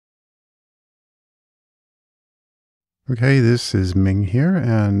Okay, this is Ming here,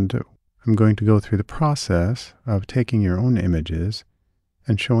 and I'm going to go through the process of taking your own images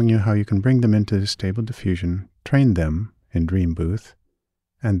and showing you how you can bring them into Stable Diffusion, train them in Dreambooth,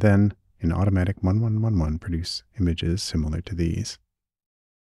 and then in Automatic 1111 produce images similar to these.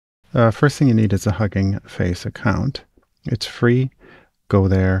 First thing you need is a Hugging Face account. It's free. Go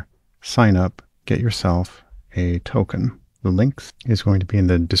there, sign up, get yourself a token. The link is going to be in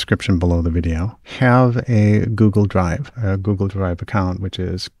the description below the video. Have a Google Drive account, which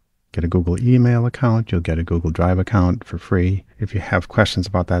is get a Google email account. You'll get a Google Drive account for free. If you have questions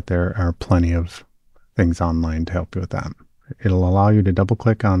about that, there are plenty of things online to help you with that. It'll allow you to double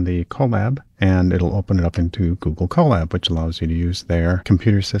click on the Colab and it'll open it up into Google Colab, which allows you to use their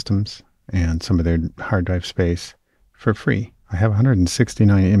computer systems and some of their hard drive space for free. I have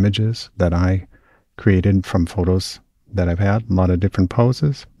 169 images that I created from photos that I've had, a lot of different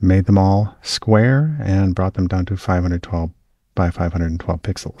poses, made them all square and brought them down to 512 by 512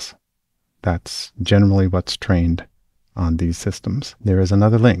 pixels. That's generally what's trained on these systems. There is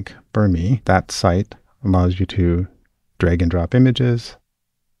another link, Birme. That site allows you to drag and drop images,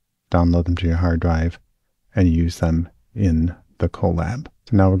 download them to your hard drive, and use them in the Colab.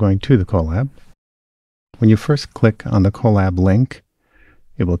 So now we're going to the Colab. When you first click on the Colab link,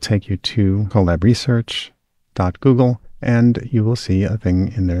 it will take you to colabresearch.google, and you will see a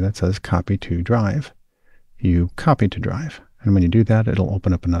thing in there that says copy to drive. You copy to drive, and when you do that, it'll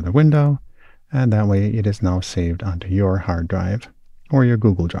open up another window, and that way it is now saved onto your hard drive or your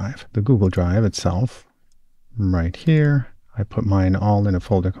Google Drive. The Google Drive itself, right here, I put mine all in a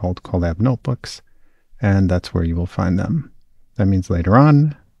folder called Colab Notebooks, and that's where you will find them. That means later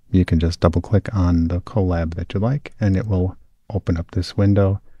on, you can just double click on the Colab that you like, and it will open up this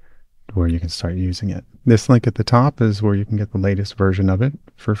window where you can start using it. This link at the top is where you can get the latest version of it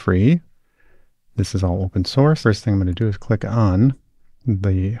for free. This is all open source. First thing I'm going to do is click on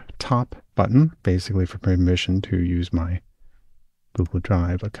the top button, basically for permission to use my Google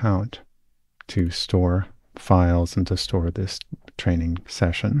Drive account to store files and to store this training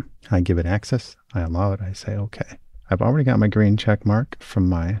session. I give it access, I allow it, I say okay. I've already got my green check mark from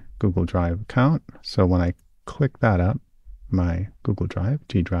my Google Drive account, so when I click that up, my Google Drive,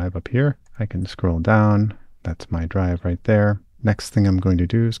 G Drive up here, I can scroll down. That's my drive right there. Next thing I'm going to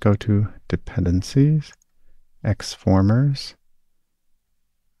do is go to Dependencies, Xformers.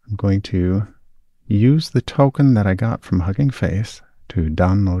 I'm going to use the token that I got from Hugging Face to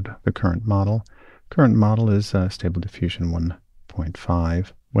download the current model. Current model is Stable Diffusion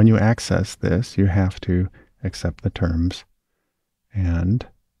 1.5. When you access this, you have to accept the terms. And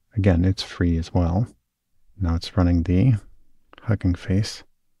again, it's free as well. Now it's running the Hugging Face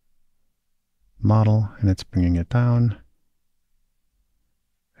model, and it's bringing it down.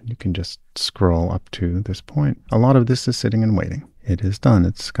 And you can just scroll up to this point. A lot of this is sitting and waiting. It is done.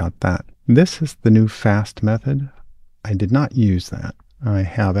 It's got that. This is the new fast method. I did not use that. I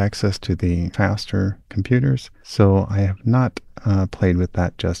have access to the faster computers, so I have not played with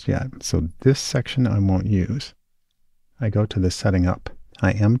that just yet. So this section I won't use. I go to the setting up.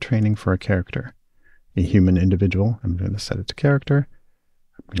 I am training for a character, a human individual. I'm going to set it to character.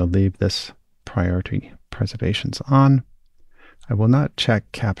 I'm going to leave this priority preservations on. I will not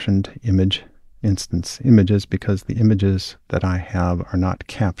check captioned image instance images because the images that I have are not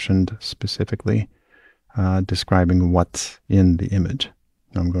captioned specifically describing what's in the image.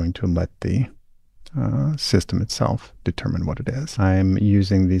 I'm going to let the system itself determine what it is. I'm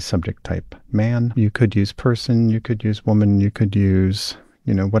using the subject type man. You could use person, you could use woman, you could use,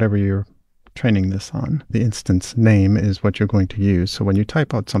 whatever you're training this on. The instance name is what you're going to use. So when you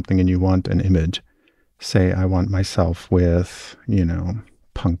type out something and you want an image, say I want myself with,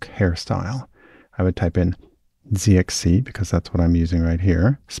 punk hairstyle, I would type in ZXC because that's what I'm using right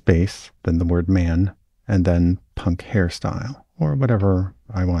here, space, then the word man, and then punk hairstyle, or whatever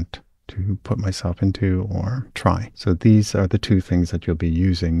I want to put myself into or try. So these are the two things that you'll be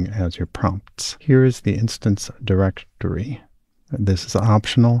using as your prompts. Here is the instance directory. This is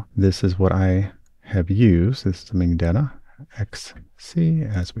optional. This is what I have used. This is the Ming data XC.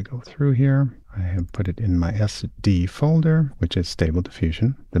 As we go through here, I have put it in my SD folder, which is Stable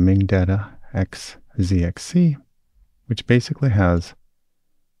Diffusion, the Ming data XZXC, which basically has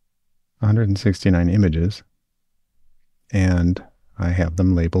 169 images, and I have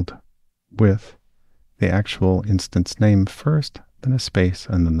them labeled with the actual instance name first, then a space,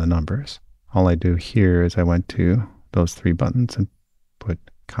 and then the numbers. All I do here is I went to those three buttons and put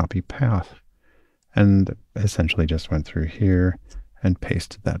copy path, and essentially just went through here and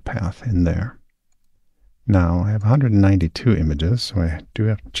pasted that path in there. Now I have 192 images, so I do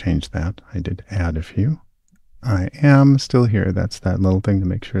have to change that. I did add a few. I am still here. That's that little thing to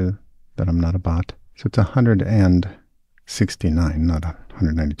make sure that I'm not a bot. So it's 169, not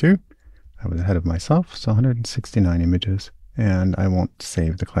 192. I was ahead of myself, so 169 images. And I won't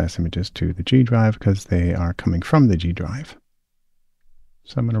save the class images to the G drive because they are coming from the G drive.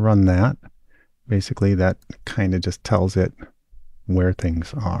 So I'm going to run that. Basically, that kind of just tells it where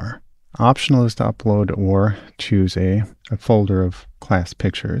things are. Optional is to upload or choose a folder of class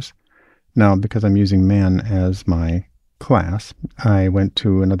pictures. Now, because I'm using man as my class, I went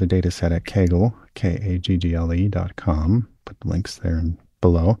to another data set at Kaggle, Kaggle.com, put the links there and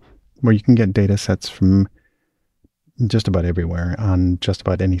below, where you can get data sets from just about everywhere on just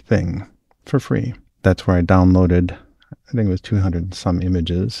about anything for free. That's where I downloaded, I think it was 200 and some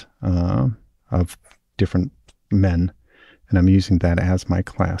images of different men, and I'm using that as my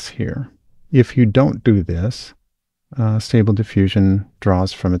class here. If you don't do this, Stable Diffusion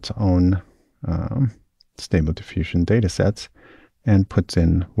draws from its own Stable Diffusion data sets and puts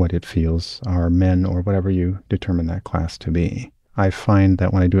in what it feels are men or whatever you determine that class to be. I find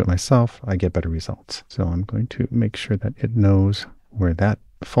that when I do it myself, I get better results. So I'm going to make sure that it knows where that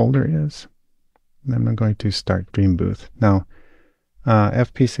folder is. And then I'm going to start Dreambooth. Now,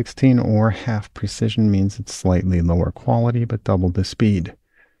 FP16 or half precision means it's slightly lower quality, but double the speed.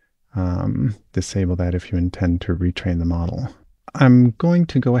 Disable that if you intend to retrain the model. I'm going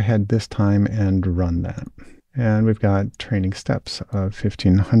to go ahead this time and run that. And we've got training steps of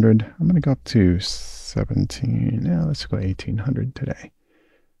 1500. I'm going to go up to 17. Yeah, let's go 1800 today.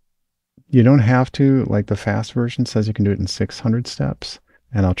 You don't have to, like the fast version says you can do it in 600 steps.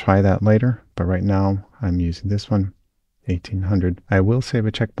 And I'll try that later. But right now I'm using this one, 1800. I will save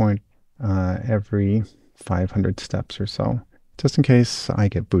a checkpoint every 500 steps or so, just in case I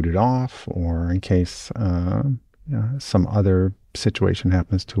get booted off or in case some other situation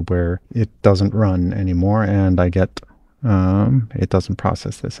happens to where it doesn't run anymore and I get, it doesn't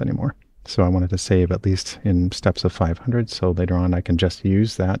process this anymore. So I wanted to save at least in steps of 500, so later on I can just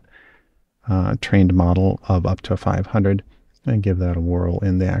use that trained model of up to 500 and give that a whirl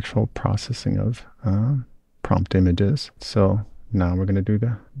in the actual processing of prompt images. So now we're going to do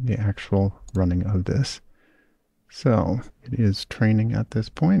the actual running of this. So it is training at this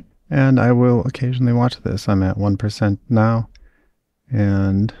point, and I will occasionally watch this. I'm at 1% now,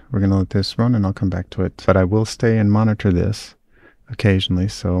 and we're going to let this run and I'll come back to it. But I will stay and monitor this occasionally,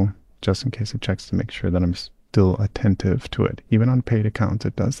 so just in case it checks to make sure that I'm still attentive to it. Even on paid accounts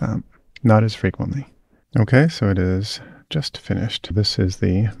it does that, not as frequently. Okay, so it is just finished. This is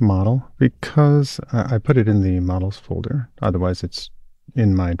the model. Because I put it in the models folder, otherwise it's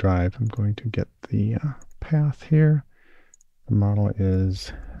in my drive. I'm going to get the path here. The model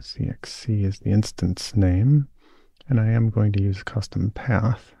is CXC is the instance name, and I am going to use custom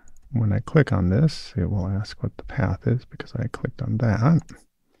path. When I click on this, it will ask what the path is because I clicked on that,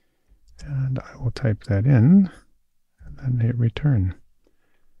 and I will type that in and then hit return,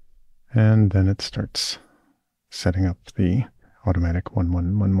 and then it starts setting up the automatic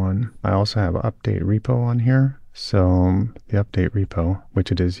 1111. I also have update repo on here. So the update repo,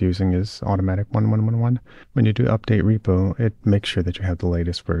 which it is using, is automatic 1111. When you do update repo, it makes sure that you have the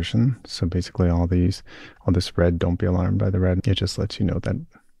latest version. So basically all this red, don't be alarmed by the red. It just lets you know that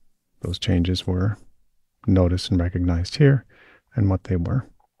those changes were noticed and recognized here and what they were.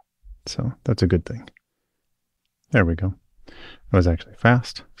 So that's a good thing. There we go. It was actually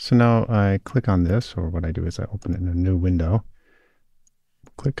fast. So now I click on this, or what I do is I open it in a new window.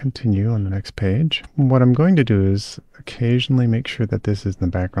 Click continue on the next page. What I'm going to do is occasionally make sure that this is in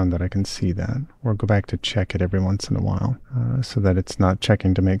the background, that I can see that, or go back to check it every once in a while, so that it's not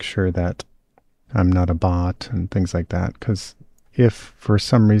checking to make sure that I'm not a bot and things like that. Because if for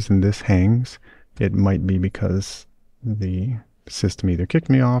some reason this hangs, it might be because the system either kicked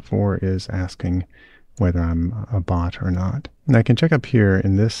me off or is asking whether I'm a bot or not. And I can check up here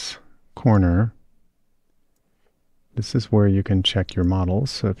in this corner. This is where you can check your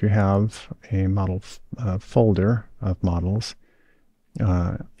models. So if you have a model folder of models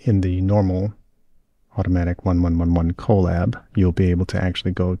in the normal automatic 1111 Colab, you'll be able to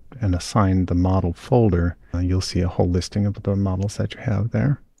actually go and assign the model folder. You'll see a whole listing of the models that you have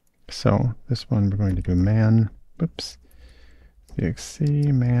there. So this one we're going to do man,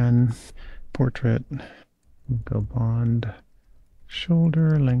 CXC, man, portrait, go bond,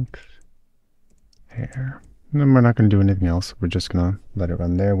 shoulder length, hair. And then we're not going to do anything else. We're just going to let it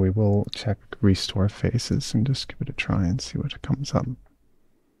run there. We will check restore faces and just give it a try and see what comes up.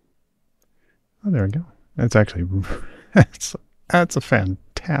 Oh, there we go. It's actually, that's a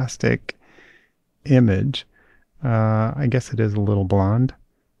fantastic image. I guess it is a little blonde,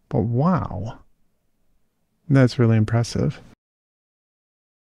 but wow. That's really impressive.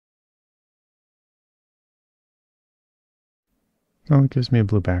 Oh, it gives me a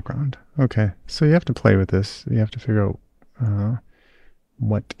blue background. Okay, so you have to play with this. You have to figure out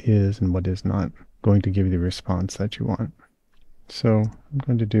what is and what is not going to give you the response that you want. So I'm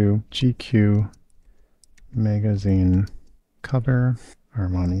going to do GQ magazine cover,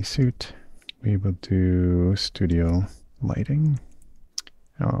 Armani suit. We will do studio lighting.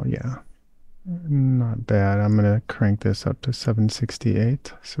 Oh yeah, not bad. I'm going to crank this up to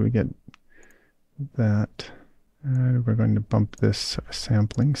 768 so we get that. And we're going to bump this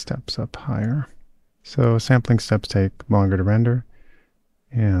sampling steps up higher. So sampling steps take longer to render,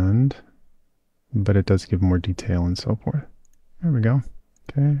 but it does give more detail and so forth. There we go.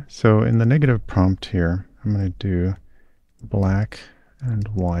 Okay, so in the negative prompt here, I'm going to do black and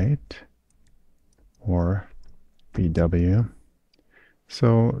white, or BW.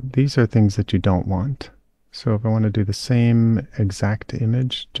 So these are things that you don't want. So if I want to do the same exact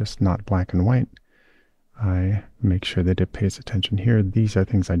image, just not black and white, I make sure that it pays attention here. These are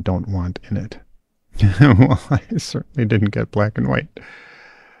things I don't want in it. Well, I certainly didn't get black and white.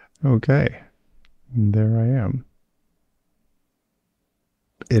 Okay, there I am.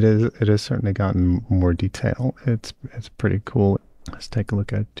 It has certainly gotten more detail. It's pretty cool. Let's take a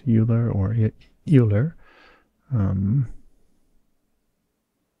look at Euler or Euler. Oh,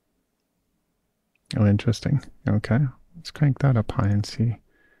 interesting. Okay, let's crank that up high and see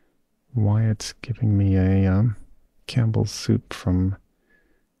why it's giving me a Campbell's soup from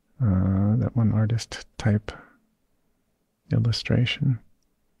that one artist type illustration.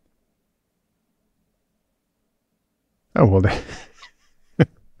 Oh, well,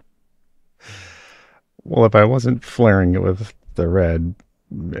 well, if I wasn't flaring it with the red,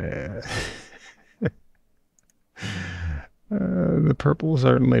 the purple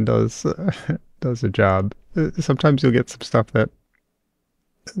certainly does a job. Sometimes you'll get some stuff that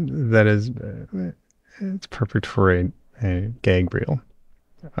is it's perfect for a gag reel.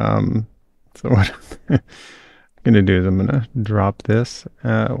 So what I'm going to do is I'm going to drop this.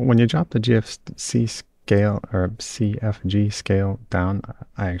 When you drop the GFC scale or CFG scale down,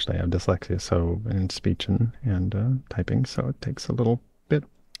 I actually have dyslexia, so in speech and typing, so it takes a little bit.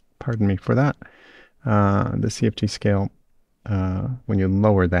 Pardon me for that. The CFG scale, when you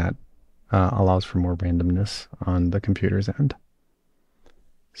lower that, allows for more randomness on the computer's end.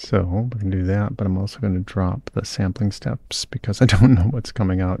 So we can do that, but I'm also going to drop the sampling steps because I don't know what's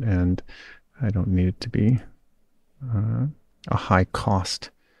coming out and I don't need it to be a high cost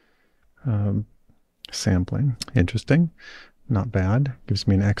sampling. Interesting. Not bad. Gives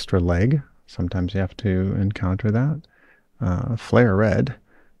me an extra leg. Sometimes you have to encounter that. Flare red.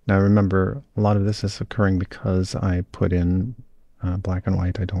 Now remember, a lot of this is occurring because I put in black and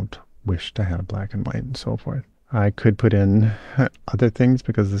white. I don't wish to have black and white and so forth. I could put in other things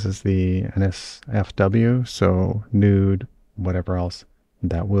because this is the NSFW, so nude, whatever else,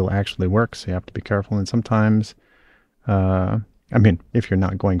 that will actually work. So you have to be careful. And sometimes, I mean, if you're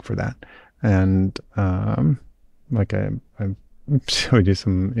not going for that. And like I've showed you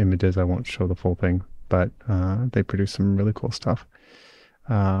some images, I won't show the full thing, but they produce some really cool stuff.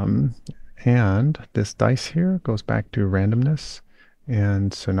 And this dice here goes back to randomness.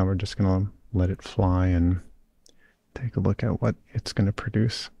 And so now we're just going to let it fly and take a look at what it's going to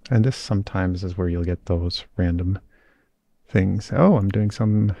produce. And this sometimes is where you'll get those random things. Oh, I'm doing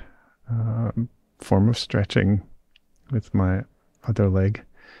some form of stretching with my other leg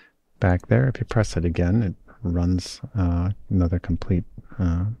back there. If you press it again, it runs another complete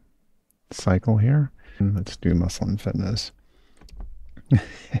cycle here. And let's do muscle and fitness. You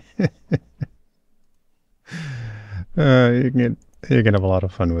can have a lot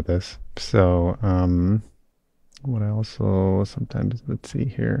of fun with this. So what I also sometimes, let's see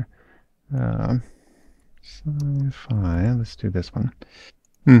here, sci-fi, let's do this one.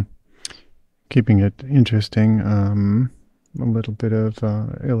 Keeping it interesting, a little bit of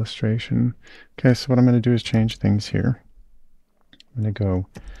illustration. Okay, so what I'm going to do is change things here. I'm going to go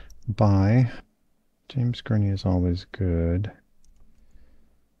by, James Gurney is always good,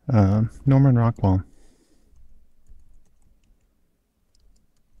 Norman Rockwell.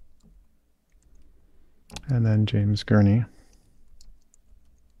 And then James Gurney.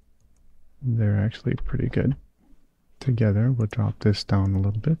 They're actually pretty good together. We'll drop this down a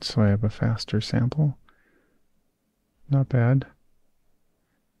little bit so I have a faster sample. Not bad.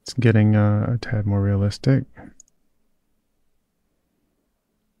 It's getting a tad more realistic.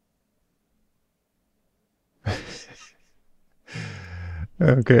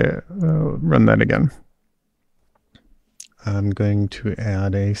 Okay, run that again. I'm going to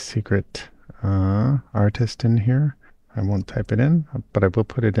add a secret artist in here. I won't type it in, but I will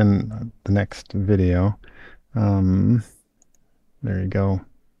put it in the next video. There you go.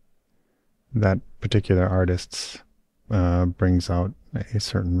 That particular artist's brings out a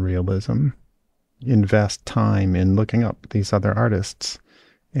certain realism. Invest time in looking up these other artists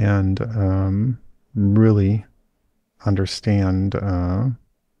and really understand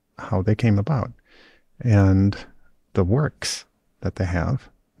how they came about and the works that they have.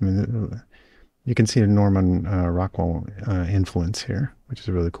 I mean, you can see a Norman Rockwell influence here, which is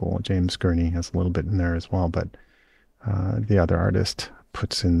really cool. James Gurney has a little bit in there as well, but the other artist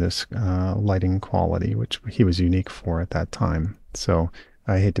puts in this lighting quality, which he was unique for at that time. So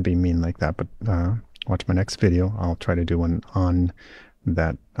I hate to be mean like that, but watch my next video. I'll try to do one on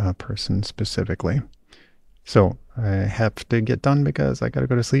that person specifically. So I have to get done because I got to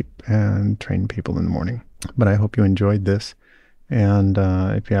go to sleep and train people in the morning. But I hope you enjoyed this. And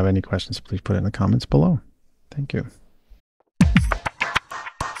if you have any questions, please put it in the comments below. Thank you.